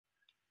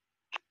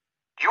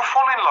You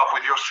fall in love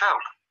with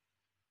yourself.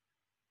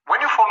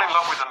 When you fall in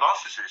love with a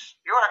narcissist,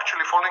 you're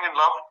actually falling in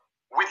love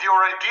with your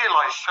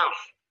idealized self.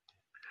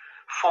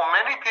 For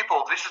many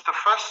people, this is the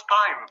first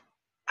time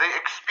they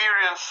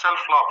experience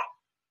self-love.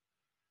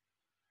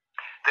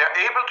 They're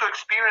able to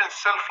experience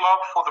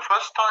self-love for the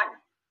first time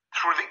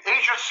through the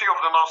agency of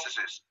the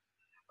narcissist,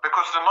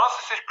 because the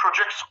narcissist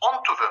projects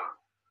onto them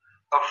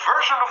a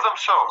version of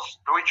themselves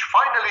which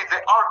finally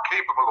they are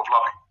capable of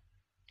loving.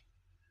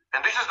 And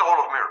this is the whole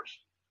of mirrors.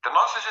 The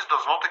narcissist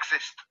does not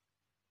exist.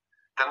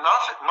 The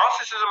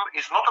narcissism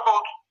is not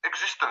about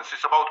existence,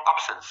 it's about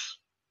absence.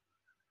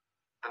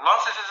 The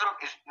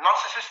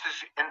narcissist is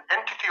an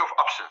entity of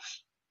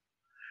absence.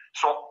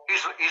 So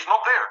he's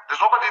not there.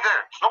 There's nobody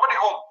there. There's nobody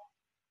home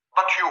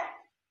but you.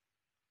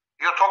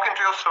 You're talking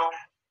to yourself.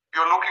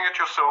 You're looking at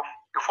yourself.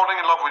 You're falling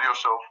in love with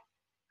yourself.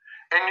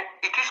 And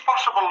it is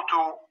possible to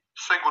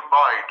say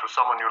goodbye to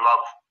someone you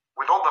love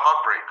with all the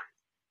heartbreak.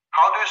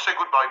 How do you say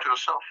goodbye to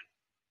yourself?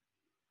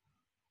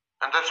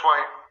 And that's why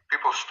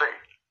people stay.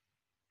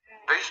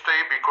 They stay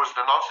because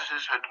the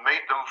narcissist had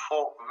made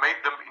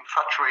them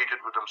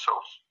infatuated with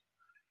themselves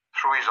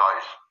through his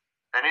eyes.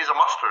 And he's a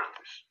master at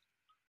this.